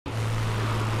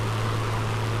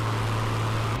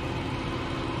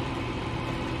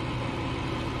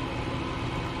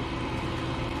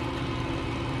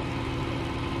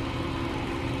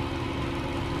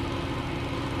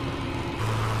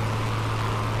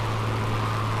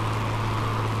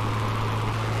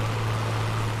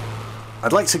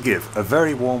I'd like to give a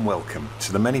very warm welcome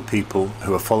to the many people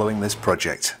who are following this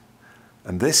project.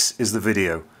 And this is the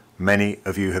video many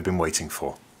of you have been waiting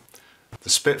for.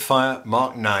 The Spitfire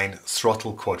MkIX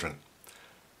Throttle Quadrant.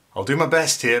 I'll do my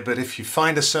best here, but if you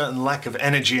find a certain lack of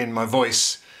energy in my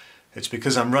voice, it's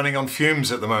because I'm running on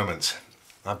fumes at the moment.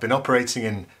 I've been operating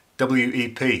in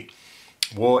WEP,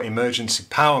 War Emergency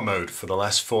Power Mode, for the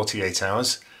last 48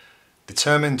 hours,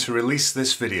 determined to release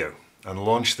this video and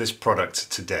launch this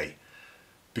product today.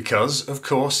 Because, of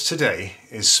course, today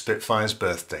is Spitfire's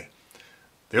birthday.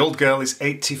 The old girl is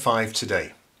 85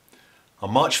 today.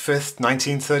 On March 5th,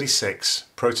 1936,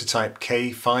 prototype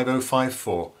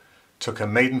K5054 took a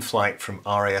maiden flight from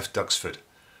RAF Duxford.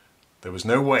 There was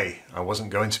no way I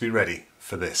wasn't going to be ready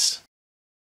for this.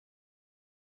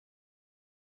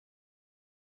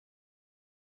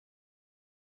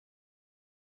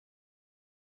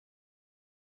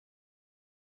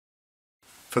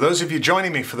 For those of you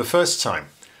joining me for the first time,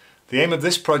 the aim of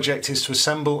this project is to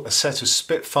assemble a set of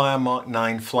Spitfire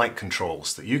MkIX flight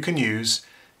controls that you can use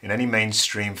in any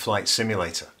mainstream flight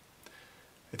simulator.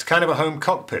 It's kind of a home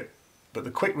cockpit, but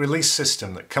the quick release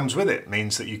system that comes with it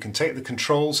means that you can take the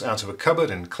controls out of a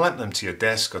cupboard and clamp them to your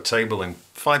desk or table in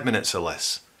 5 minutes or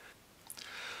less.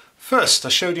 First, I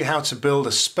showed you how to build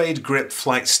a spade grip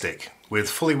flight stick with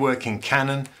fully working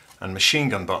cannon and machine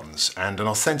gun buttons and an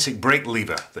authentic brake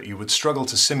lever that you would struggle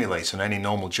to simulate on any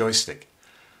normal joystick.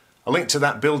 A link to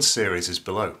that build series is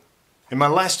below. In my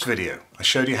last video, I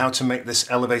showed you how to make this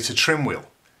elevator trim wheel.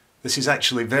 This is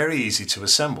actually very easy to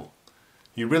assemble.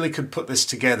 You really could put this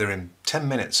together in 10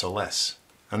 minutes or less.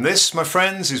 And this, my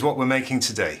friends, is what we're making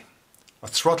today. A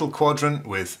throttle quadrant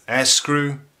with air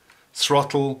screw,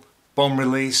 throttle, bomb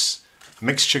release,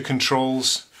 mixture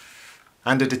controls,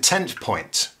 and a detent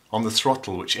point on the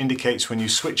throttle which indicates when you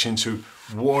switch into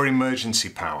war emergency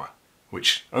power,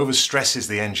 which overstresses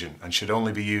the engine and should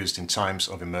only be used in times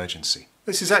of emergency.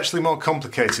 This is actually more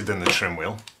complicated than the trim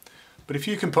wheel, but if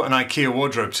you can put an IKEA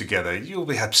wardrobe together, you'll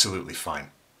be absolutely fine.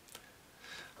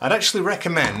 I'd actually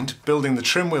recommend building the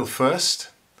trim wheel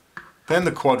first, then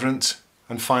the quadrant,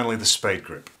 and finally the spade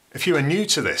grip. If you are new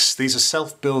to this, these are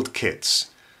self-build kits.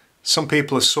 Some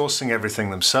people are sourcing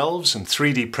everything themselves and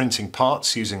 3D printing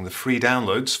parts using the free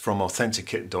downloads from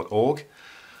AuthentiKit.org.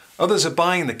 Others are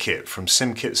buying the kit from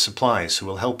SimKit Supplies, who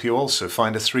will help you also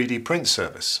find a 3D print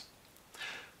service.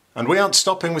 And we aren't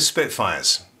stopping with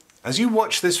Spitfires. As you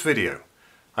watch this video,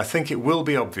 I think it will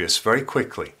be obvious very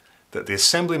quickly that the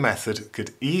assembly method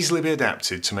could easily be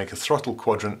adapted to make a throttle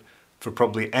quadrant for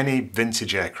probably any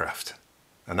vintage aircraft.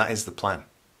 And that is the plan.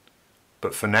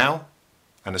 But for now,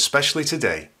 and especially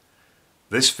today,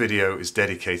 this video is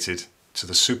dedicated to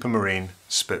the Supermarine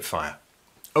Spitfire.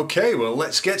 Okay, well,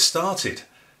 let's get started.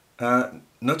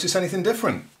 Notice anything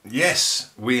different?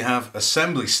 Yes, we have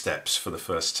assembly steps for the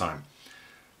first time.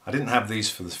 I didn't have these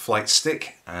for the flight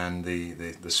stick and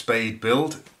the spade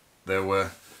build. There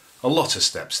were a lot of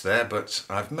steps there, but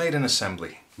I've made an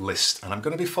assembly list and I'm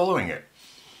going to be following it.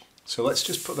 So let's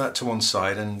just put that to one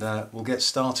side and we'll get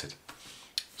started.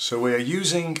 So we are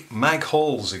using mag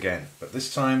hauls again, but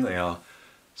this time they are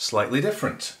slightly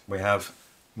different. We have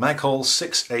mag haul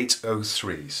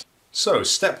 6803s. So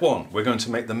step one, we're going to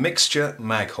make the mixture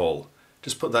mag haul.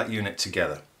 Just put that unit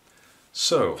together.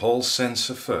 So hall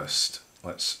sensor first.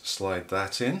 Let's slide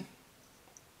that in.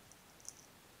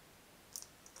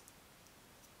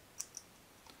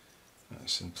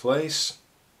 That's in place,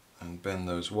 and bend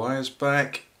those wires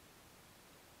back.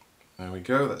 There we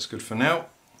go, that's good for now.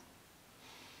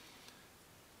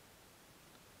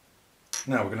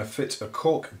 Now we're going to fit a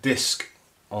cork disc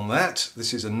on that.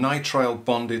 This is a nitrile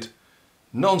bonded,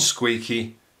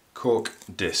 non-squeaky cork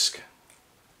disc.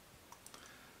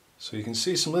 So you can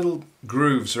see some little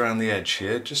grooves around the edge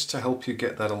here just to help you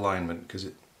get that alignment,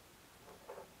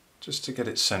 just to get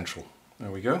it central.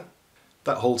 There we go.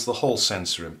 That holds the hall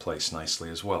sensor in place nicely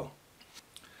as well.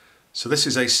 So this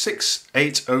is a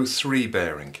 6803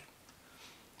 bearing.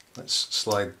 Let's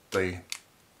slide the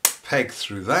peg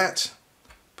through that,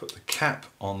 put the cap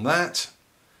on that,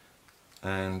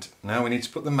 and now we need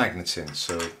to put the magnet in.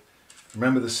 So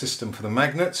remember the system for the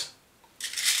magnet.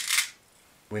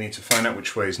 We need to find out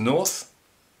which way is north.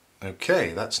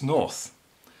 Okay, that's north.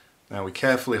 Now we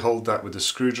carefully hold that with the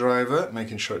screwdriver,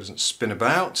 making sure it doesn't spin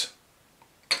about.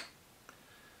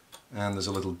 And there's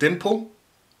a little dimple,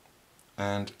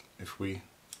 and if we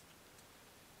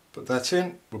put that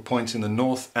in, we're pointing the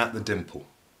north at the dimple.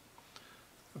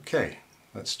 Okay,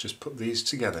 let's just put these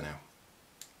together now.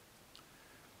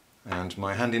 And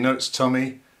my handy notes tell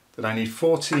me that I need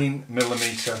 14mm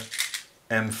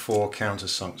M4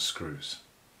 countersunk screws.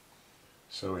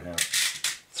 So we have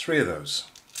 3 of those.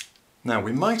 Now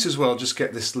we might as well just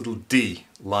get this little D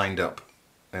lined up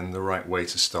in the right way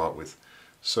to start with.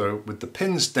 So with the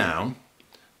pins down,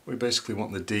 we basically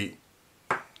want the D,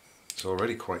 it's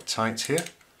already quite tight here,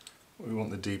 we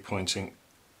want the D pointing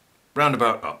round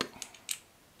about up.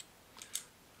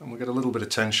 And we'll get a little bit of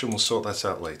tension, we'll sort that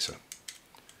out later.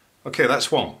 Okay,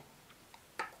 that's one.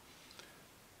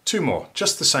 Two more,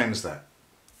 just the same as that.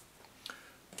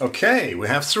 Okay, we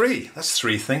have three. That's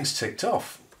three things ticked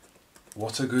off.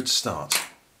 What a good start.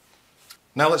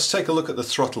 Now let's take a look at the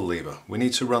throttle lever. We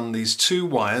need to run these two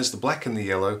wires, the black and the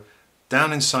yellow,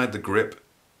 down inside the grip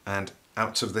and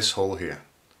out of this hole here.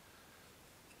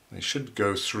 They should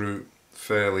go through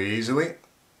fairly easily. A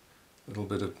little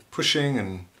bit of pushing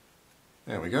and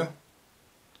there we go.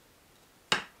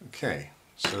 Okay,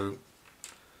 so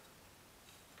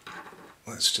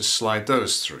let's just slide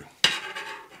those through.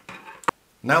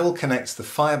 Now we'll connect the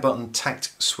fire button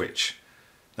tact switch.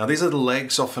 Now these little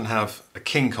legs often have a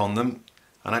kink on them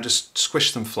and I just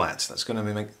squish them flat.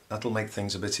 That'll make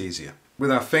things a bit easier.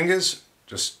 With our fingers,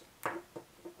 just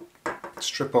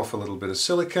strip off a little bit of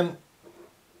silicone.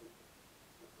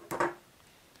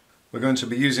 We're going to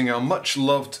be using our much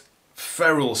loved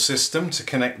ferrule system to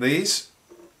connect these.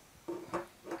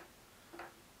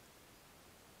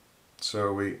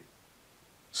 So we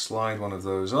slide one of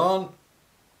those on.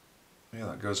 Yeah,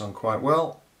 that goes on quite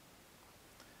well.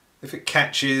 If it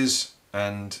catches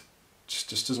and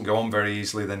just doesn't go on very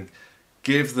easily, then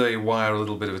give the wire a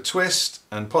little bit of a twist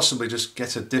and possibly just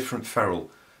get a different ferrule.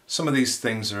 Some of these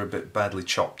things are a bit badly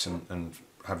chopped and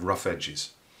have rough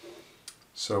edges.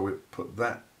 So we put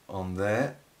that on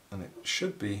there and it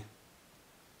should be,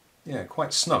 yeah,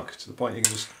 quite snug to the point you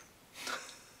can just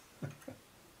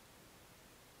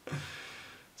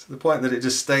to the point that it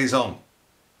just stays on.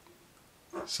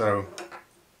 So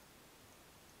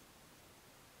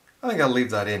I think I'll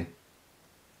leave that in.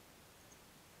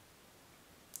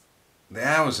 The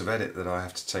hours of edit that I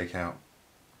have to take out.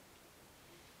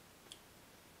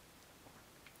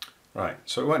 Right,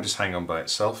 so it won't just hang on by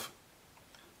itself.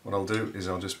 What I'll do is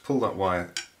I'll just pull that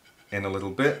wire in a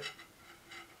little bit.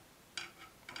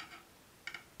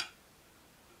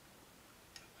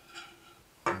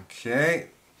 Okay,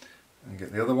 and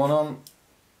get the other one on.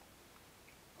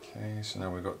 Okay, so now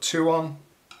we've got two on.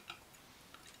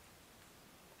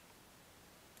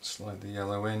 Slide the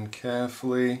yellow in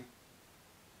carefully.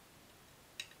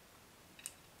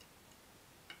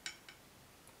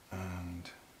 And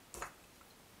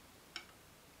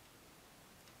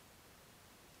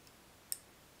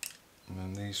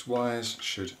then these wires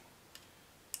should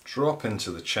drop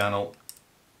into the channel.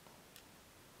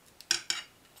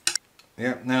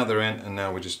 Yeah, now they're in, and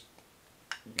now we just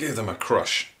give them a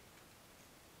crush.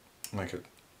 Make a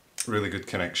really good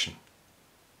connection.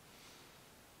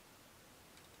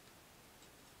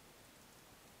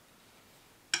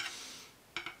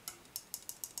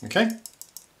 Okay,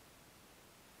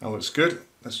 that looks good.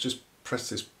 Let's just press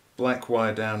this black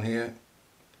wire down here.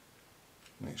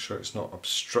 Make sure it's not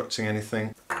obstructing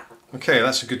anything. Okay,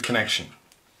 that's a good connection.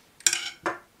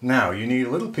 Now you need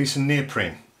a little piece of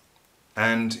neoprene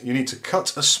and you need to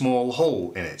cut a small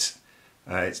hole in it.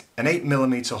 It's an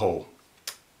 8mm hole.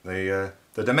 The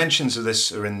dimensions of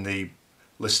this are in the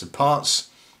list of parts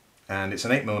and it's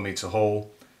an 8mm hole.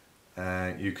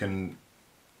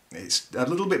 It's a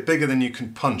little bit bigger than you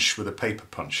can punch with a paper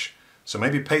punch. So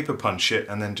maybe paper punch it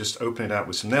and then just open it out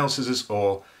with some nail scissors,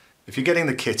 or if you're getting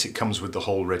the kit it comes with the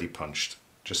hole ready punched,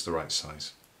 just the right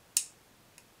size.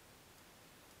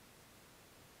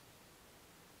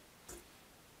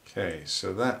 Okay,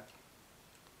 so that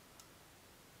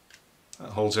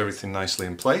holds everything nicely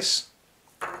in place.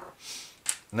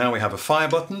 Now we have a fire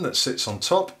button that sits on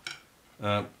top.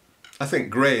 I think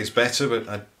grey is better, but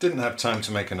I didn't have time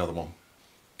to make another one.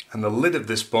 And the lid of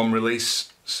this bomb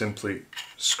release simply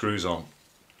screws on.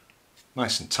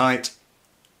 Nice and tight.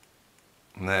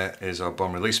 And there is our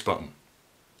bomb release button.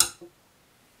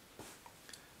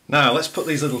 Now let's put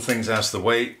these little things out of the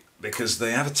way because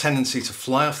they have a tendency to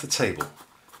fly off the table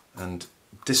and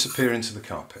disappear into the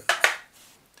carpet.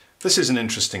 This is an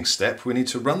interesting step. We need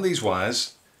to run these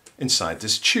wires inside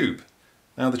this tube.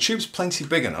 Now the tube's plenty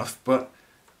big enough, but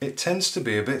it tends to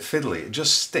be a bit fiddly. It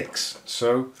just sticks.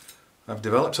 So I've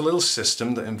developed a little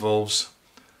system that involves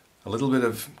a little bit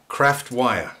of craft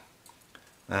wire.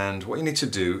 And what you need to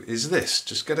do is this.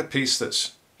 Just get a piece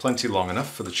that's plenty long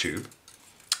enough for the tube,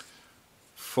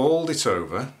 fold it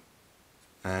over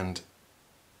and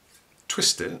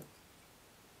twist it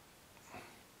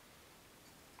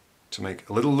to make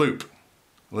a little loop,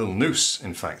 a little noose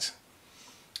in fact.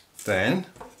 Then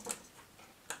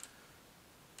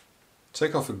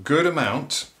take off a good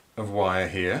amount of wire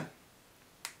here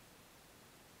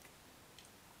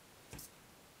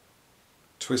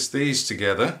twist these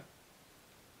together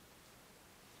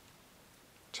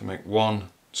to make one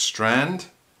strand,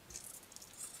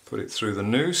 put it through the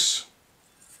noose,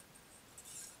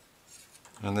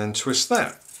 and then twist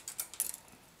that.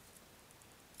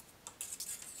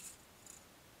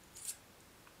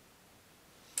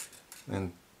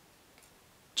 And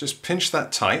just pinch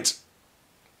that tight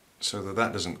so that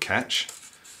that doesn't catch,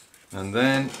 and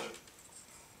then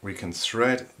we can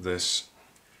thread this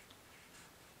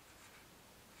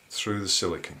through the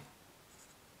silicone.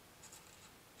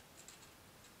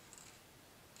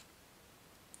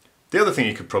 The other thing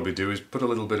you could probably do is put a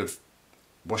little bit of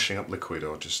washing up liquid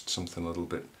or just something a little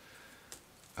bit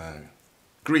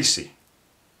greasy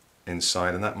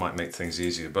inside, and that might make things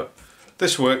easier, but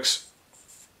this works.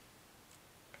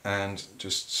 And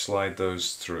just slide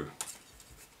those through.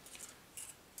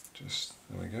 Just,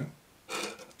 there we go.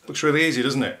 Looks really easy,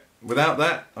 doesn't it? Without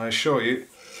that, I assure you,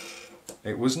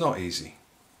 it was not easy.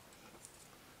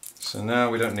 So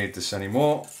now we don't need this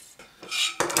anymore.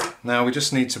 Now we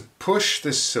just need to push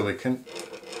this silicone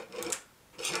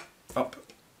up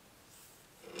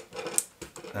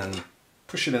and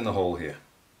push it in the hole here.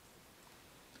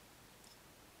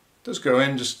 It does go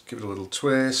in, just give it a little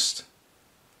twist.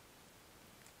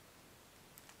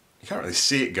 You can't really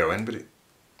see it go in, but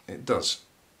it does.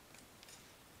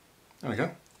 There we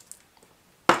go.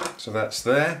 So that's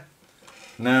there.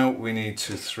 Now we need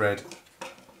to thread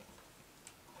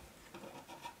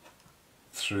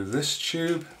through this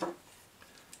tube.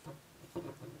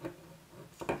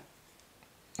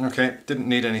 Okay, didn't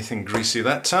need anything greasy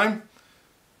that time.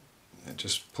 It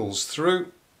just pulls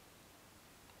through.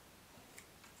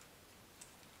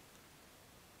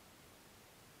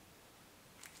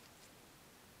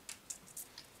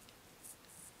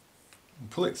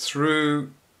 Pull it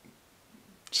through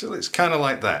till it's kind of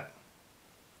like that.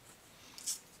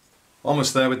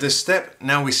 Almost there with this step.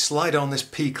 Now we slide on this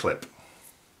P-clip.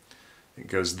 It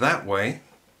goes that way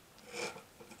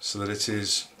so that it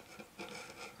is,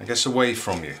 I guess, away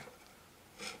from you.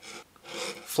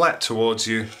 Flat towards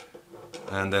you,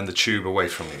 and then the tube away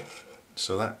from you.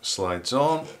 So that slides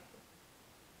on.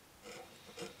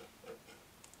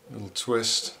 A little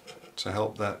twist to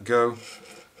help that go.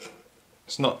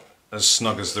 It's not as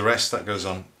snug as the rest, that goes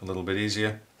on a little bit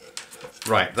easier.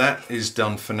 Right, that is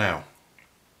done for now.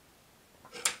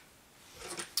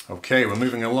 Okay, we're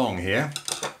moving along here.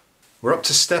 We're up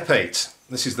to step 8.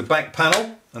 This is the back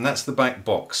panel, and that's the back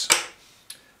box.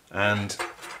 And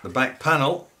the back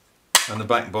panel and the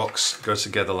back box go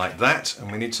together like that, and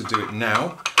we need to do it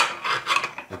now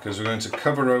because we're going to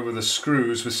cover over the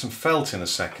screws with some felt in a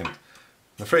second.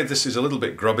 I'm afraid this is a little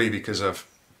bit grubby because I've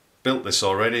built this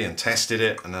already and tested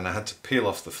it, and then I had to peel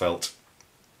off the felt,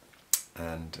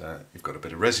 and you've got a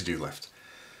bit of residue left.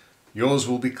 Yours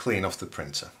will be clean off the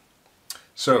printer.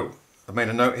 So I've made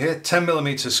a note here,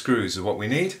 10mm screws is what we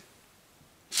need.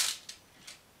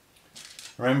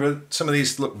 Remember, some of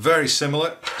these look very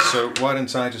similar, so why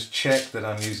don't I just check that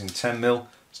I'm using 10mm.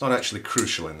 It's not actually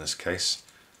crucial in this case.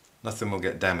 Nothing will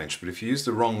get damaged, but if you use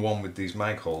the wrong one with these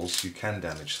mag holes, you can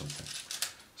damage something.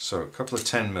 So a couple of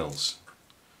 10mm.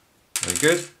 Very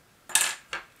good.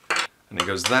 And it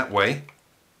goes that way.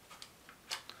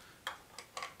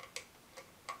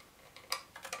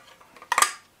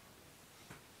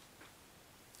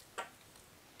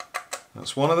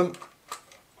 That's one of them.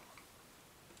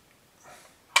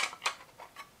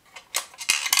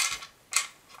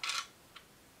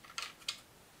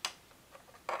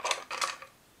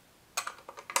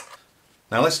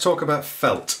 Now let's talk about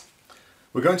felt.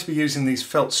 We're going to be using these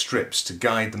felt strips to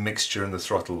guide the mixture and the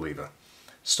throttle lever.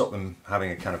 Stop them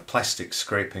having a kind of plastic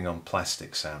scraping on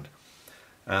plastic sound.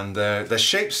 And they're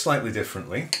shaped slightly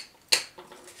differently.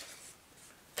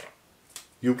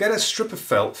 You'll get a strip of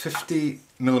felt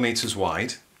 50mm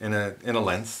wide in a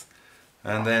length,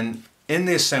 and then in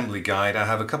the assembly guide I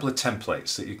have a couple of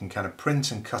templates that you can kind of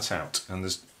print and cut out, and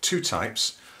there's two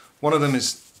types. One of them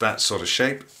is that sort of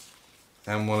shape,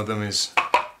 and one of them is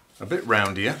a bit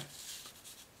roundier,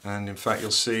 and in fact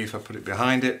you'll see if I put it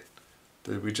behind it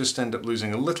that we just end up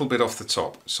losing a little bit off the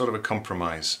top, sort of a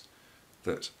compromise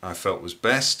that I felt was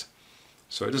best.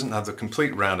 So it doesn't have the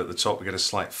complete round at the top, we get a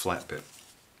slight flat bit.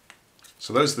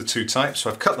 So those are the two types,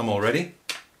 so I've cut them already.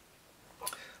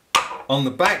 On the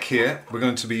back here we're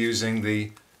going to be using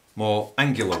the more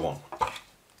angular one,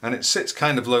 and it sits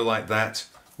kind of low like that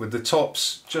with the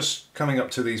tops just coming up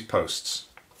to these posts.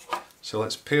 So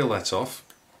let's peel that off.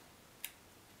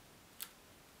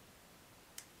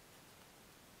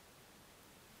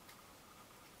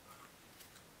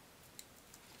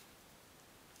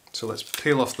 So let's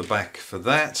peel off the back for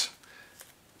that.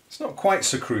 It's not quite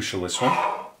so crucial, this one.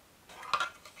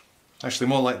 Actually,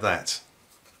 more like that.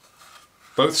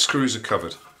 Both screws are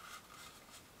covered.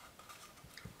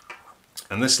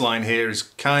 And this line here is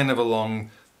kind of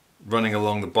running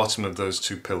along the bottom of those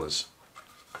two pillars.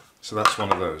 So that's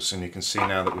one of those, and you can see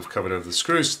now that we've covered over the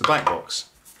screws to the back box.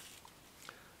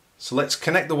 So let's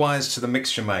connect the wires to the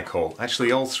mixture mag hole.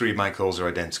 Actually, all three mag holes are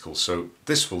identical, so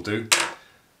this will do.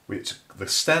 With the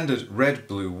standard red,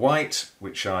 blue, white,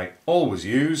 which I always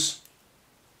use.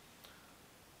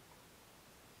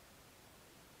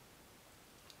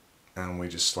 And we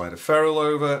just slide a ferrule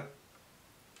over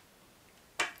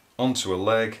onto a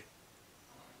leg.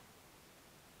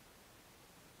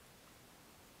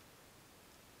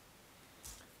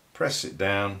 Press it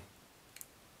down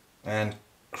and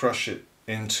crush it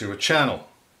into a channel.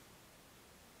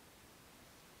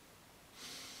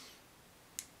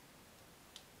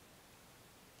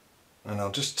 And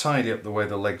I'll just tidy up the way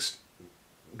the legs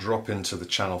drop into the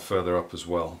channel further up as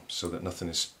well, so that nothing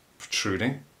is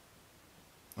protruding.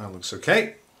 That looks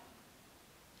okay.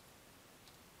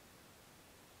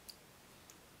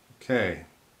 Okay,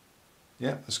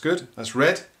 yeah, that's good. That's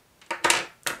red.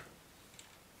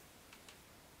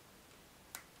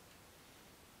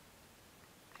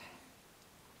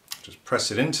 Just press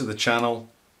it into the channel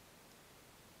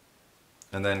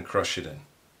and then crush it in.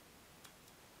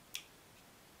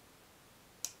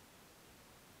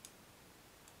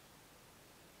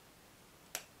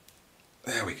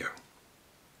 There we go.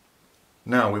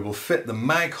 Now we will fit the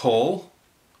mag hole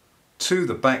to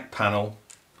the back panel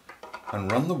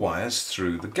and run the wires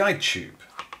through the guide tube.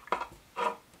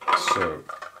 So,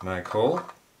 mag hole,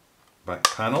 back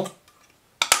panel.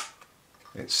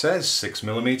 It says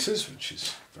 6mm, which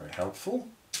is very helpful.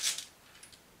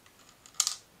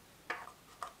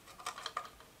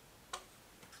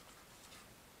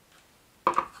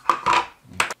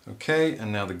 Okay,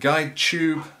 and now the guide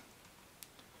tube.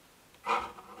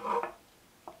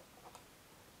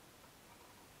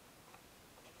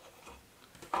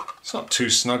 It's not too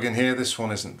snug in here, this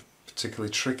one isn't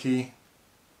particularly tricky.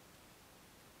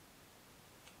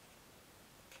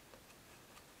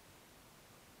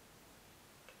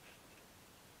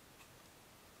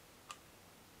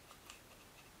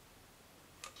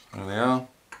 There they are.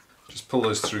 Just pull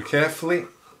those through carefully.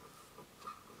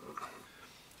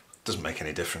 Doesn't make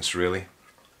any difference really.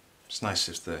 It's nice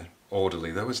if they're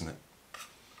orderly though, isn't it?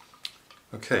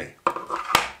 Okay,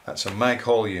 that's a mag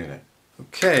hole unit.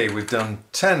 Okay, we've done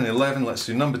 10 and 11, let's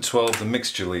do number 12, the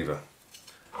mixture lever.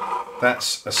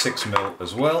 That's a 6mm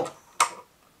as well.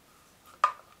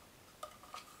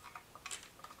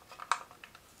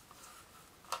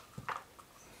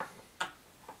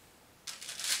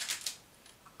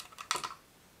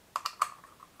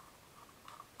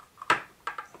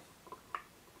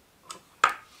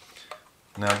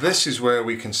 Now this is where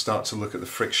we can start to look at the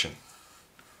friction.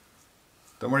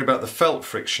 Don't worry about the felt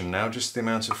friction now, just the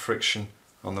amount of friction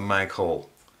on the mag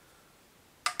hole.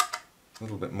 A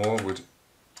little bit more would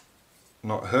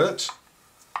not hurt.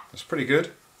 That's pretty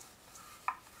good.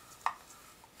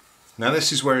 Now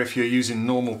this is where if you're using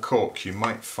normal cork you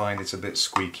might find it a bit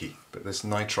squeaky, but this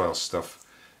nitrile stuff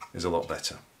is a lot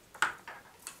better.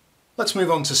 Let's move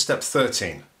on to step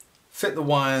 13. Fit the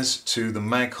wires to the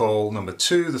mag hole number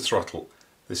 2, the throttle.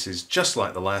 This is just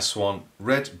like the last one,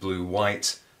 red, blue,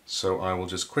 white, so I will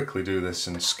just quickly do this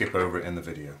and skip over it in the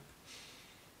video.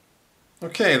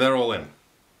 Okay, they're all in.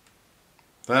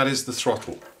 That is the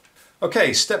throttle.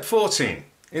 Okay, step 14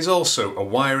 is also a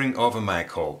wiring of a mag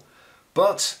hole.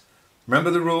 But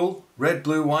remember the rule, red,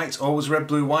 blue, white, always red,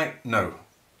 blue, white? No,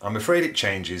 I'm afraid it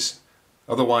changes.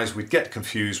 Otherwise we'd get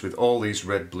confused with all these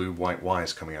red, blue, white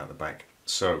wires coming out the back.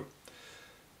 So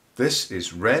this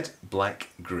is red, black,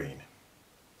 green.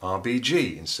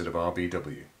 RBG instead of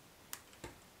RBW.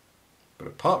 But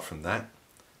apart from that,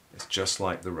 it's just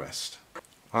like the rest.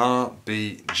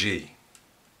 RBG.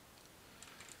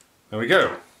 There we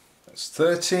go. That's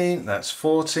 13, that's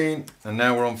 14, and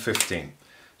now we're on 15.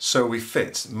 So we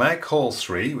fit mag hole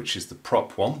 3, which is the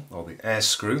prop one, or the air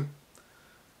screw,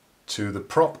 to the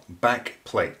prop back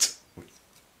plate,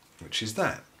 which is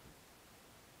that.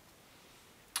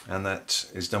 And that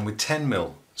is done with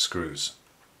 10mm screws.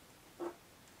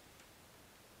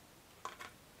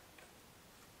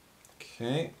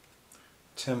 Okay,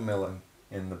 10mm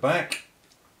in the back.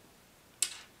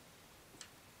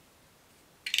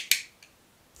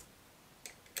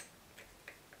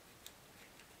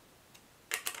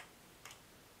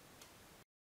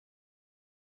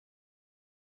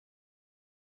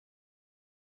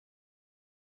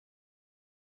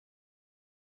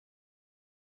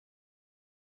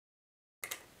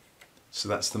 So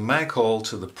that's the mag hole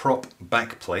to the prop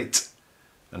back plate,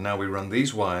 And now we run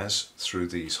these wires through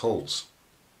these holes.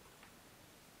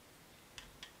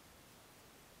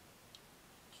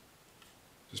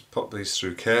 Just pop these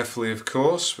through carefully, of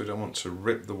course. We don't want to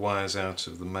rip the wires out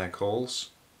of the mag holes.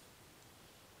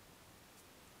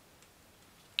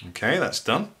 Okay, that's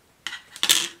done.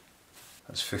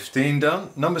 That's 15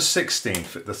 done. Number 16,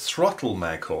 fit the throttle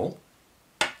mag hole,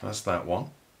 that's that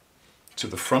one, to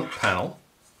the front panel,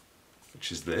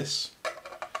 which is this.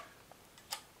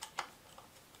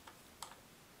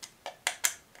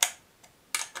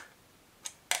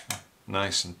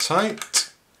 Nice and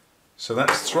tight. So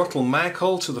that's throttle mag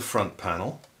hole to the front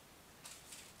panel.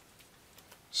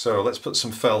 So let's put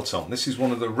some felt on. This is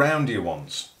one of the roundier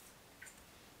ones.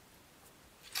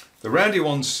 The roundy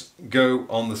ones go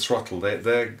on the throttle.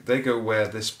 They go where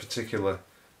this particular,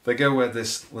 they go where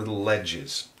this little ledge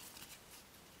is.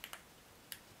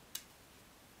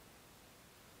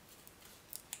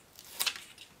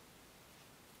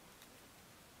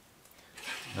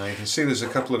 Now you can see there's a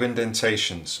couple of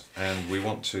indentations, and we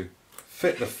want to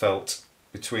fit the felt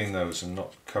between those and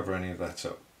not cover any of that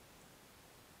up.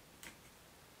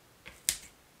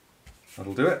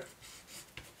 That'll do it.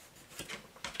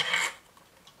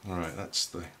 Alright, that's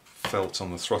the felt on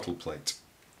the throttle plate.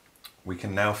 We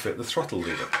can now fit the throttle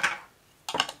lever.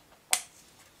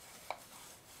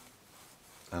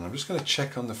 And I'm just going to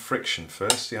check on the friction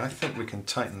first. See, I think we can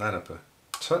tighten that up a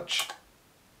touch.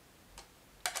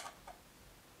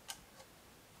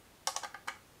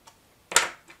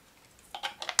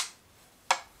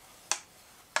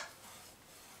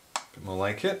 Bit more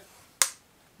like it.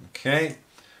 Okay,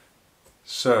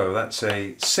 so that's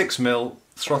a 6mm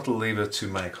throttle lever to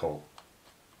mag hole.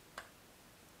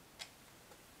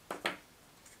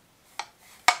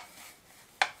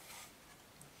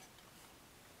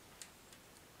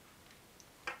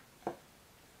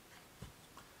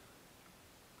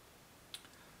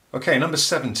 Okay, number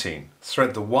 17.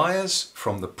 Thread the wires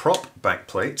from the prop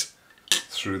backplate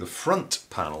through the front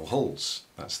panel holes.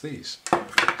 That's these.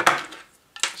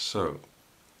 So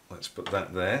let's put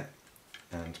that there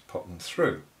and pop them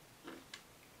through.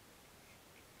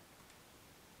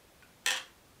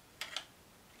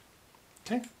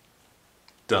 Okay,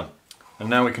 done. And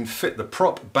now we can fit the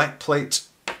prop backplate.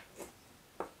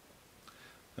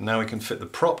 And now we can fit the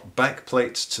prop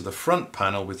backplate to the front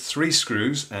panel with 3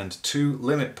 screws and 2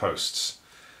 limit posts.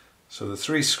 So the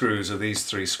 3 screws are these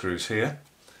 3 screws here.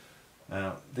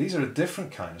 Now these are a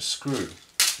different kind of screw.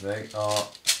 They are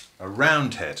a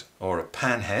round head or a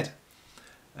pan head,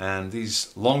 and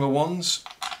these longer ones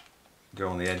go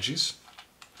on the edges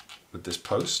with this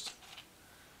post,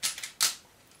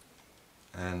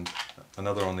 and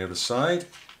another on the other side,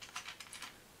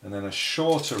 and then a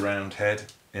shorter round head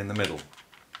in the middle.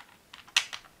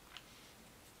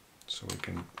 So we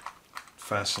can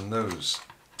fasten those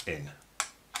in.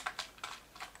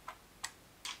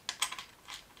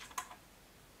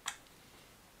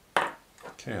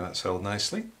 Okay, that's held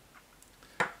nicely.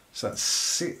 So that's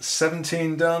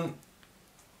 17 done,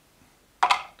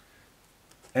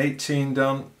 18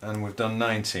 done, and we've done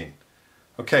 19.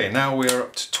 Okay, now we're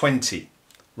up to 20.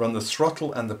 Run the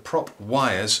throttle and the prop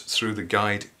wires through the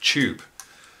guide tube.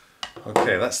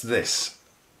 Okay, that's this,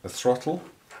 the throttle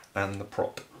and the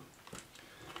prop.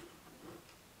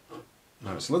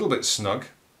 Now it's a little bit snug,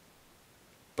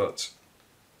 but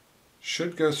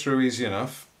should go through easy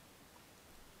enough.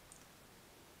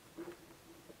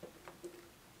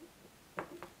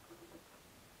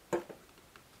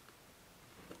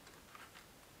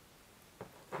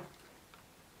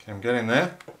 Okay, I'm getting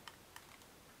there.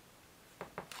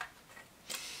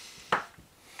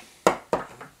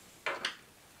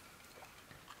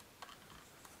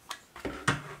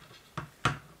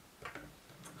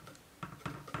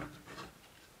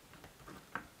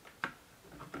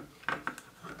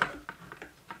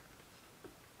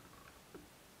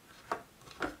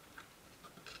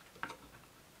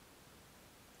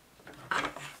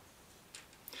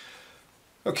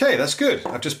 Okay, that's good.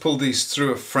 I've just pulled these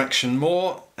through a fraction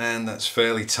more, and that's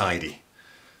fairly tidy.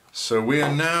 So we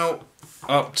are now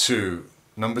up to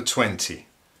number 20.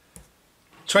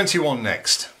 21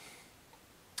 next.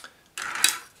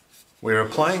 We're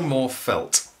applying more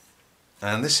felt,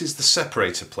 and this is the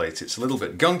separator plate. It's a little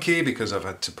bit gunky because I've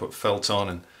had to put felt on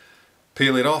and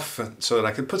peel it off so that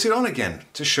I could put it on again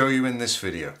to show you in this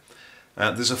video.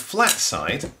 There's a flat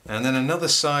side and then another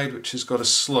side which has got a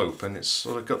slope, and it's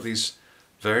sort of got these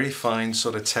very fine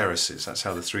sort of terraces. That's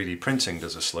how the 3D printing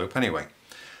does a slope anyway.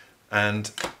 And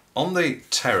on the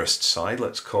terraced side,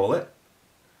 let's call it,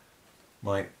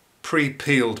 my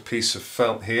pre-peeled piece of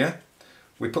felt here,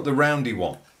 we put the roundy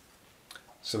one.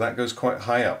 So that goes quite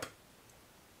high up.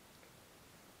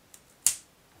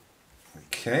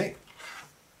 Okay,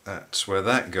 that's where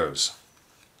that goes.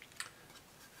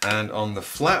 And on the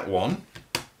flat one,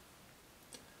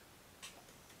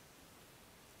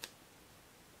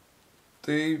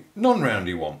 the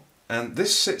non-roundy one, and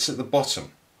this sits at the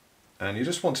bottom, and you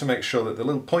just want to make sure that the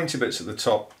little pointy bits at the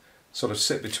top sort of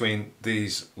sit between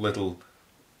these little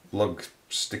lug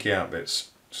sticky out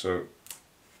bits, so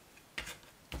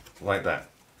like that.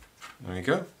 There you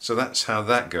go. So that's how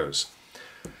that goes.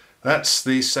 That's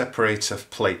the separator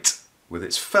plate with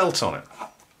its felt on it.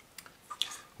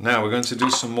 Now we're going to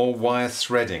do some more wire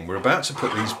threading. We're about to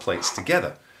put these plates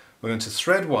together. We're going to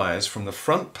thread wires from the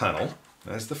front panel,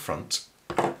 there's the front,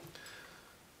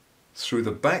 through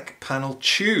the back panel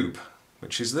tube,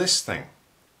 which is this thing.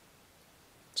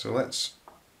 So let's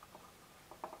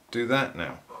do that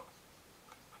now.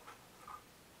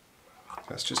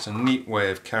 That's just a neat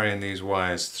way of carrying these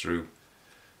wires through.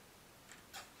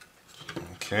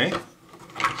 Okay,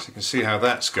 so you can see how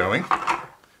that's going.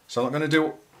 So I'm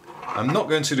not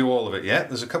going to do all of it yet.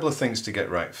 There's a couple of things to get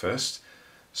right first.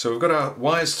 So we've got our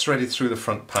wires threaded through the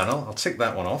front panel. I'll tick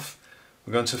that one off.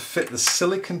 We're going to fit the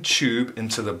silicon tube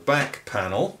into the back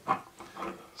panel.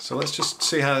 So let's just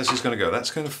see how this is going to go.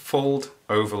 That's going to fold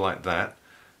over like that.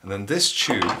 And then this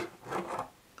tube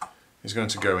is going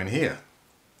to go in here.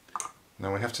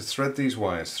 Now we have to thread these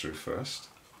wires through first.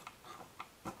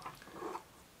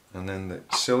 And then the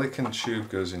silicon tube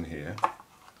goes in here.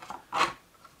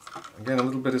 Again, a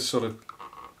little bit of sort of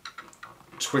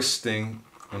twisting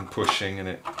and pushing, and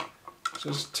it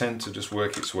just tends to just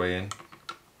work its way in.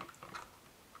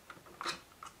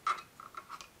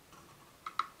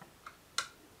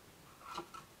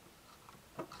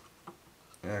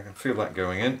 Yeah, I can feel that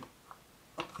going in.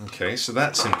 Okay, so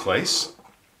that's in place.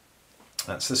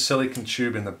 That's the silicon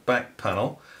tube in the back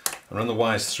panel. I run the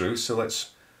wires through, so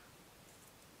let's...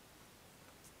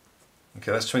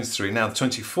 Okay, that's 23. Now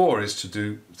 24 is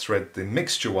to thread the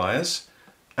mixture wires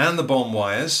and the bomb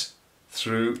wires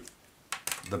through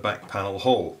the back panel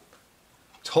hole.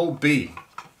 It's hole B,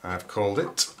 I've called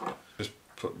it. Just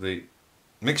put the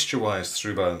mixture wires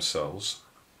through by themselves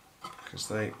because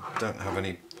they don't have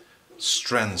any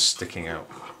strands sticking out.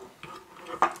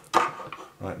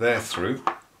 Right, they're through.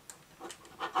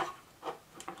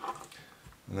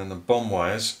 And then the bomb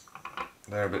wires,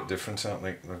 they're a bit different, aren't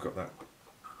they? They've got that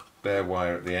bare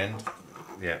wire at the end.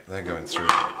 Yeah, they're going through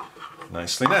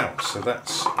nicely now. So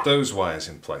that's those wires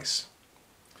in place.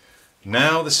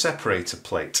 Now the separator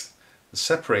plate. The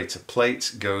separator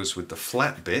plate goes with the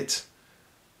flat bit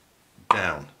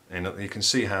down. And you can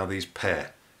see how these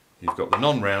pair. You've got the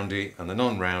non-roundy and the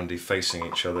non-roundy facing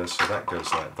each other, so that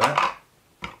goes like that.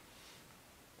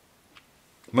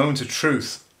 Moment of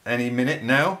truth any minute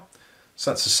now.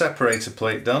 So that's the separator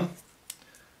plate done.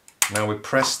 Now we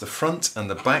press the front and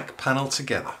the back panel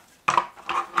together.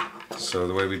 So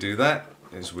the way we do that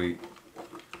is we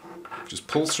just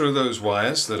pull through those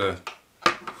wires that are,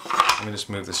 let me just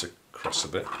move this across a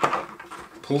bit.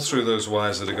 Pull through those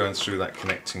wires that are going through that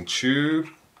connecting tube.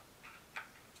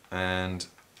 And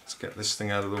let's get this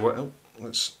thing out of the way. Oh,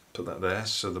 let's put that there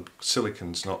so the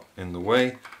silicon's not in the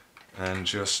way. And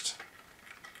just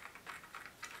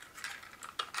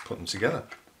put them together.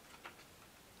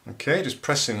 Okay, just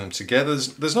pressing them together.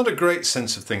 There's not a great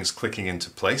sense of things clicking into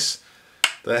place.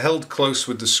 They're held close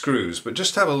with the screws, but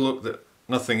just have a look that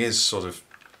nothing is sort of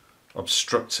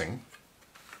obstructing.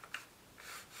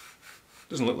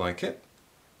 Doesn't look like it.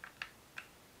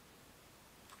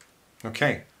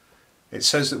 Okay, it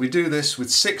says that we do this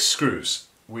with 6 screws.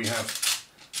 We have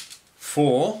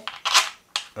 4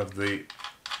 of the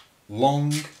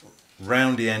long,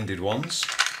 roundy-ended ones.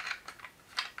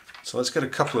 So let's get a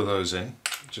couple of those in,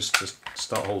 just to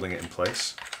start holding it in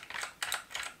place.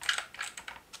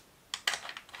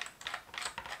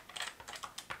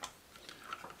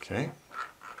 Okay.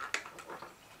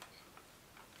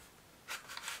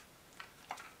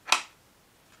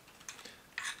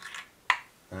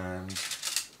 And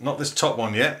not this top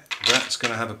one yet, that's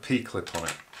going to have a P-clip on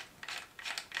it.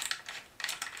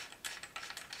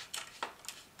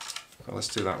 So let's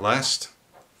do that last.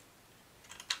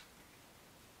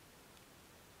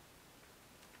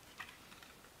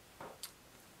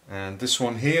 And this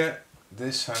one here,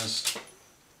 this has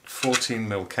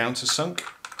 14mm countersunk.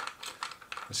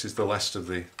 This is the last of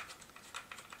the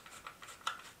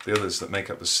others that make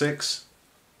up the 6.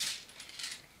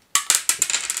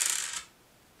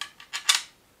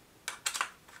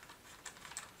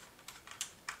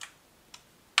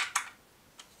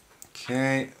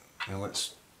 Okay, now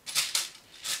let's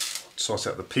sort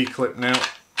out the P-clip now.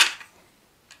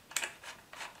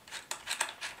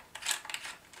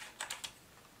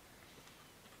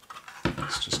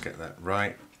 Let's just get that that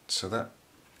right. So that,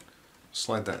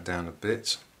 slide that down a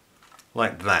bit,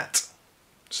 like that,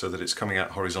 so that it's coming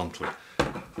out horizontally.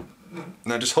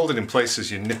 Now just hold it in place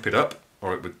as you nip it up,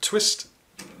 or it would twist.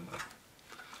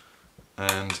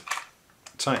 And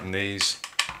tighten these.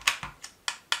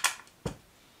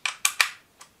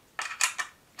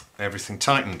 Everything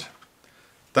tightened.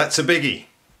 That's a biggie.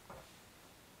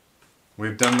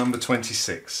 We've done number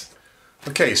 26.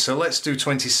 Okay, so let's do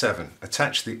 27.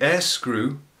 Attach the air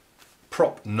screw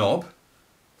prop knob,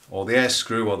 or the air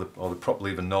screw or the prop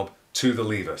lever knob to the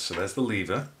lever. So there's the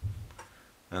lever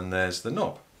and there's the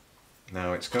knob.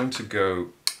 Now it's going to go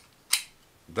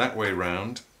that way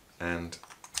round and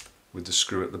with the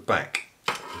screw at the back.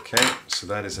 Okay, so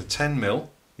that is a 10mm.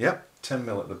 Yep,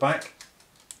 10mm at the back.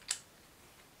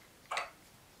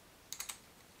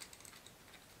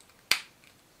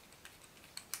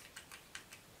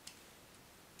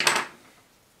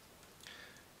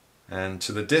 And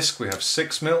to the disc we have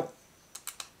 6mm.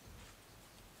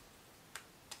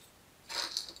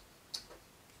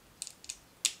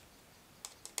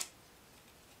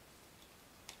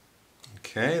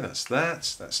 Okay, that's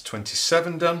that. That's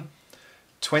 27 done.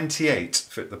 28,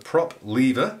 fit the prop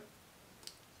lever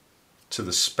to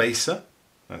the spacer,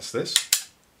 that's this,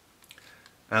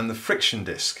 and the friction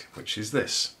disc, which is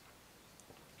this.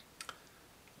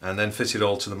 And then fit it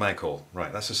all to the mag hole.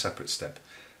 Right, that's a separate step.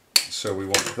 So we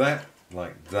want that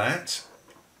like that.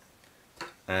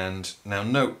 And now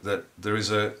note that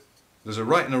there's a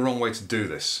right and a wrong way to do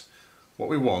this. What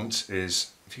we want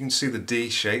is, if you can see the D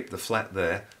shape, the flat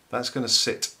there, that's going to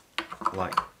sit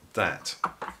like that.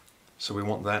 So we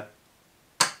want that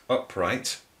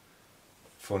upright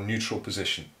for neutral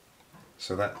position.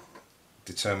 So that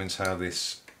determines how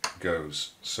this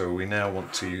goes. So we now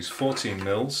want to use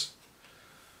 14mm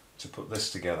to put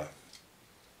this together.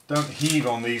 Don't heave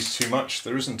on these too much.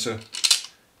 There isn't a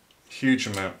huge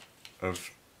amount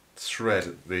of thread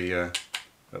at the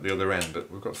other end, but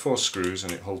we've got 4 screws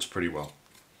and it holds pretty well.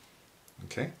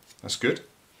 Okay, that's good.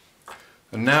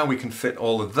 And now we can fit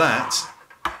all of that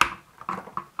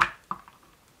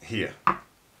here,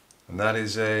 and that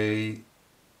is a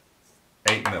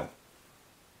 8mm.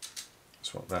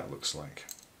 That's what that looks like.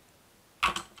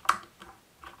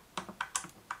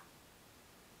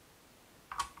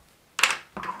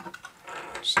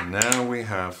 So now we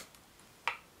have,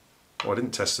 oh, I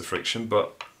didn't test the friction,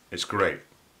 but it's great.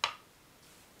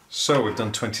 So we've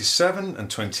done 27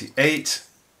 and 28.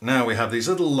 Now we have these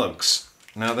little lugs.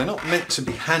 Now they're not meant to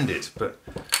be handed, but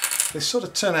they sort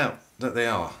of turn out that they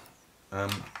are.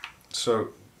 So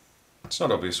it's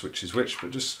not obvious which is which,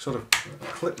 but just sort of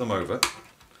clip them over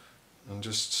and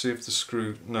just see if the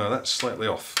screw, no, that's slightly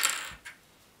off.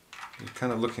 You're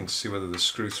kind of looking to see whether the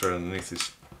screw thread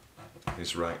underneath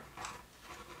is right.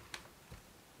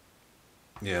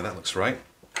 Yeah, that looks right.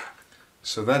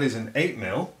 So that is an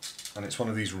 8mm, and it's one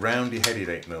of these roundy headed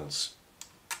 8mm.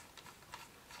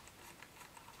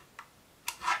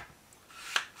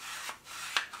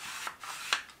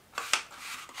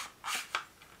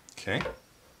 Okay,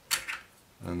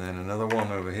 and then another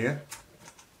one over here.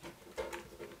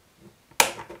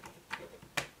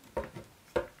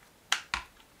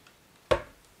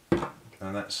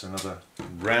 And that's another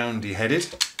roundy headed.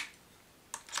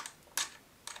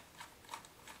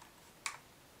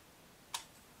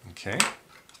 Okay,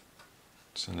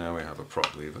 so now we have a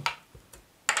prop lever,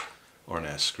 or an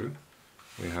air screw.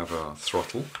 We have our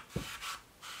throttle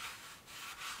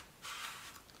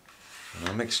and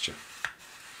our mixture.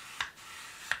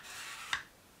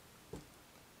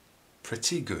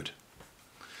 Pretty good.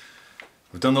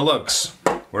 We've done the lugs.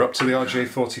 We're up to the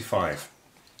RJ45.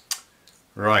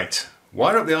 Right,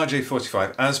 wire up the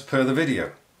RJ45 as per the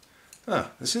video.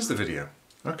 Ah, this is the video.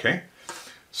 Okay,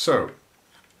 so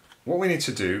what we need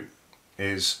to do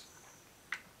is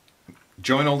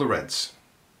join all the reds.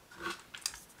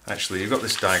 Actually, you've got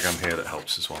this diagram here that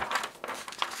helps as well.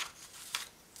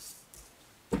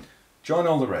 Join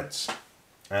all the reds,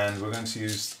 and we're going to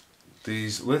use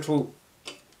these little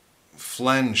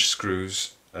flange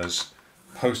screws as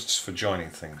posts for joining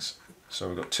things. So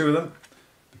we've got 2 of them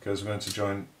because we're going to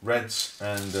join reds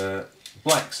and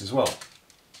blacks as well.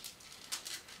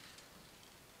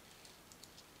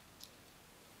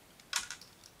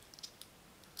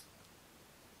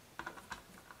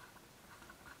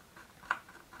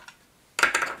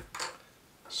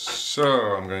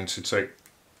 So I'm going to take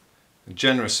a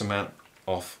generous amount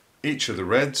off each of the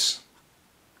reds.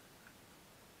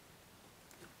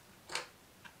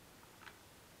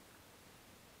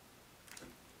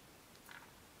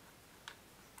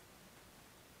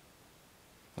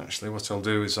 Actually, what I'll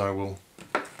do is I'll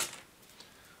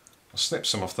snip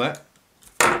some off that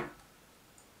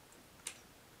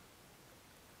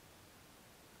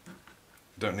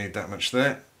don't need that much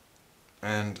there,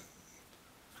 and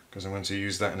because I'm going to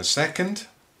use that in a second.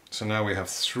 So now we have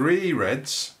 3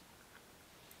 reds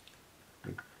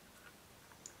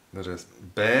that are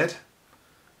bared,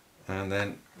 and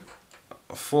then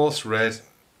a 4th red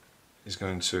is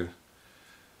going to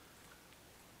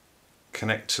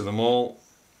connect to them all.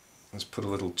 Let's put a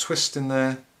little twist in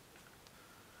there,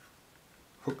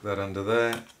 hook that under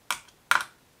there,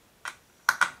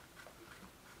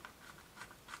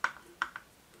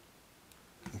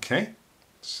 okay,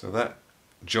 so that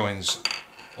joins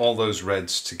all those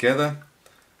reds together.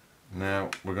 Now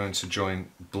we're going to join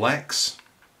blacks,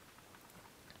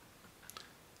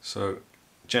 so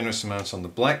generous amount on the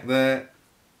black there,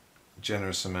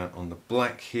 generous amount on the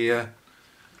black here.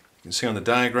 You can see on the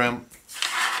diagram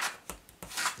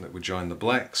that we join the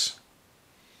blacks.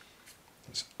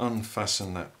 Let's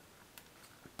unfasten that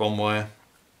bond wire,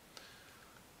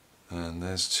 and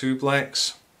there's 2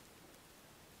 blacks.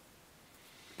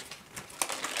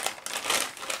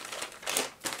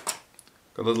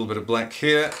 Got a little bit of black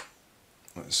here.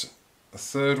 That's a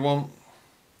 3rd one.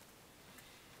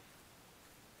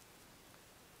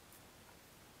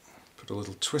 Put a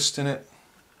little twist in it.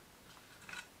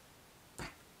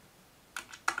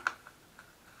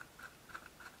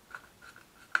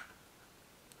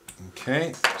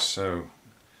 Okay, so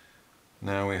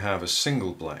now we have a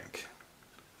single black,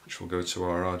 which will go to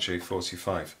our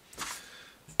RJ45.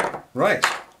 Right,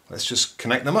 let's just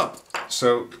connect them up.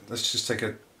 So let's just take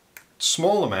a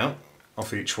small amount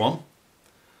off each one.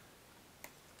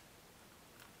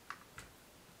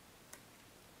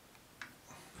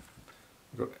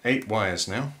 We've got 8 wires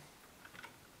now.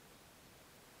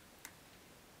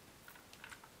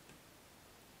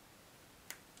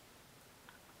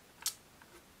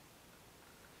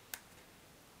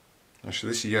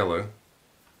 Actually, this yellow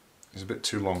is a bit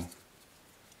too long.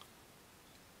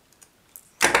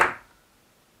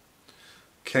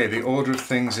 Okay, the order of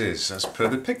things is, as per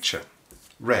the picture,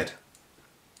 red.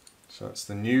 So that's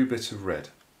the new bit of red.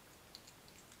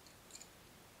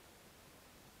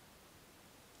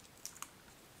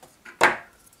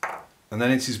 And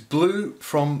then it is blue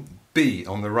from B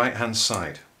on the right hand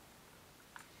side,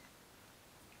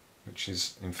 which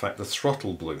is in fact the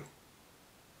throttle blue.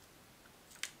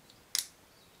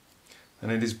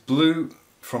 And it is blue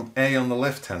from A on the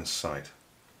left hand side,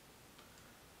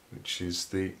 which is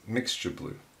the mixture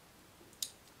blue.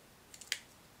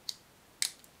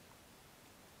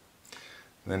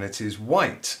 Then it is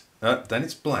white, then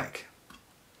it's black,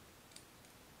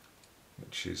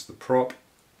 which is the prop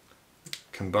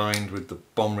combined with the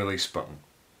bomb release button.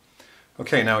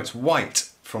 Okay, now it's white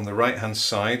from the right hand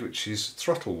side, which is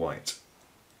throttle white.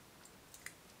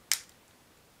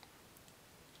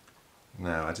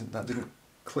 Now that didn't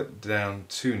clip down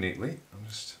too neatly. I'm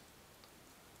just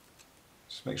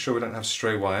make sure we don't have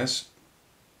stray wires.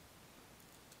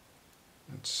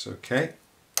 It's okay.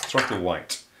 Throttle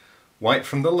white. White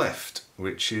from the left,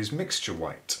 which is mixture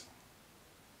white.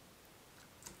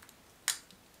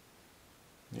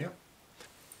 Yep.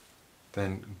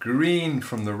 Then green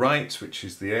from the right, which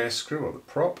is the air screw or the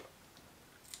prop.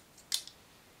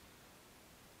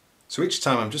 So each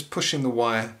time I'm just pushing the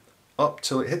wire up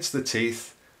till it hits the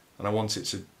teeth, and I want it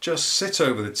to just sit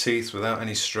over the teeth without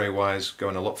any stray wires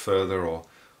going a lot further or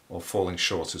falling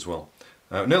short as well.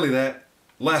 Nearly there.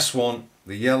 Last one,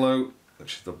 the yellow,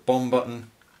 which is the bomb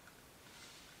button,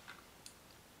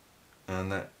 and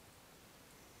that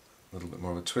a little bit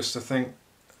more of a twist, I think,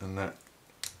 and that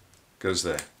goes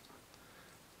there.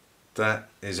 That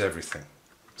is everything.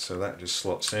 So that just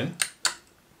slots in.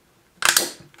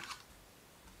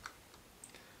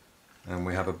 And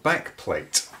we have a back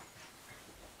plate.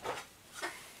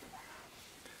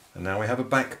 And now we have a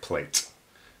back plate.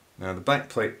 Now the back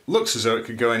plate looks as though it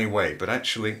could go any way, but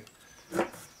actually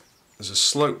there's a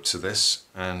slope to this,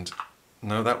 and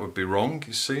no, that would be wrong,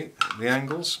 you see, the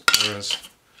angles, whereas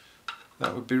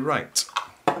that would be right.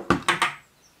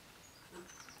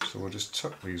 So we'll just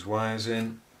tuck these wires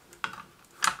in.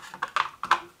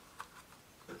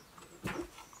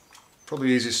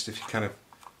 Probably easiest if you kind of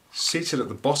seat it at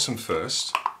the bottom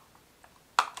first,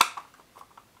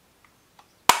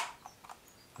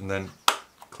 and then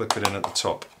clip it in at the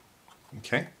top.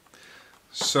 Okay,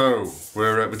 so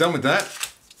we're done with that.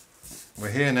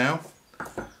 We're here now.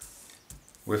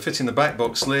 We're fitting the back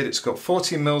box lid. It's got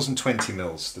 14 mils and 20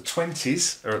 mils. The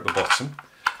 20s are at the bottom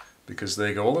because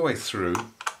they go all the way through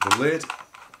the lid,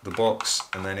 the box,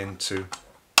 and then into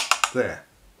there.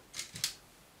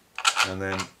 And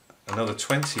then another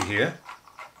 20 here.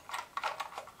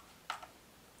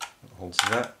 That holds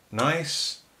that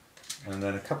nice. And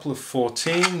then a couple of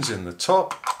 14s in the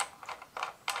top.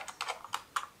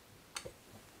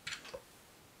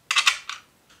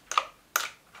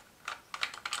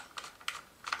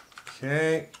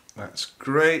 Okay, that's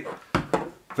great.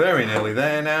 Very nearly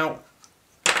there now.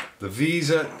 The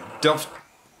Visa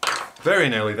very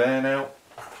nearly there now.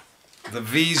 The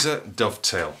Visa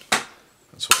dovetail.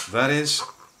 That's what that is.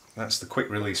 That's the quick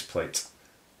release plate.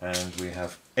 And we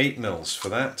have 8 mils for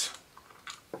that.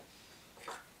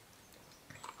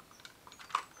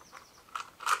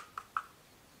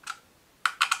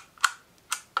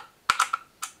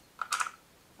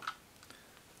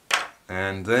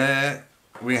 And there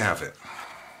we have it.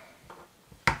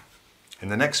 In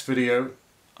the next video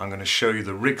I'm going to show you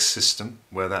the rig system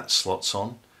where that slots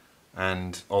on,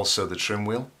 and also the trim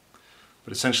wheel.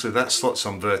 But essentially that slots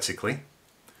on vertically,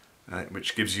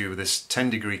 which gives you this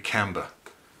 10-degree camber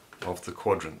of the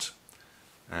quadrant.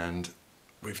 And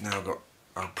we've now got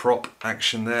our prop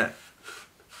action there,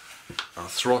 our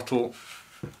throttle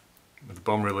with the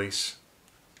bomb release,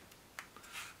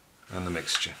 and the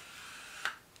mixture.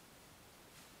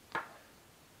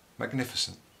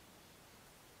 Magnificent.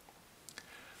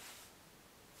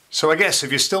 So I guess if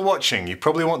you're still watching, you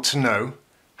probably want to know,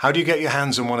 how do you get your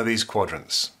hands on one of these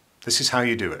quadrants? This is how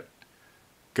you do it.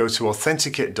 Go to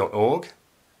AuthentiKit.org,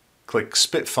 click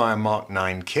Spitfire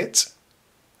MkIX,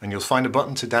 and you'll find a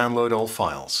button to download all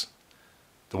files.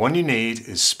 The one you need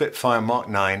is Spitfire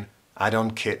Mk9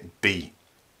 Add-on Kit B.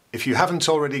 If you haven't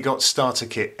already got Starter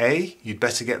Kit A, you'd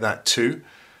better get that too.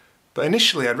 But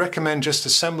initially I'd recommend just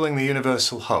assembling the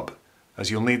universal hub, as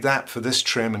you'll need that for this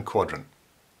trim and quadrant.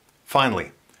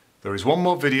 Finally, there is one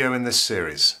more video in this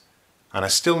series, and I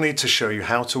still need to show you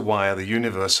how to wire the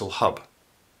universal hub,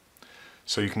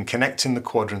 so you can connect in the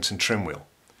quadrant and trim wheel.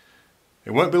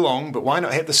 It won't be long, but why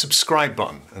not hit the subscribe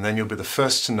button, and then you'll be the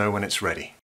first to know when it's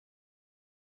ready.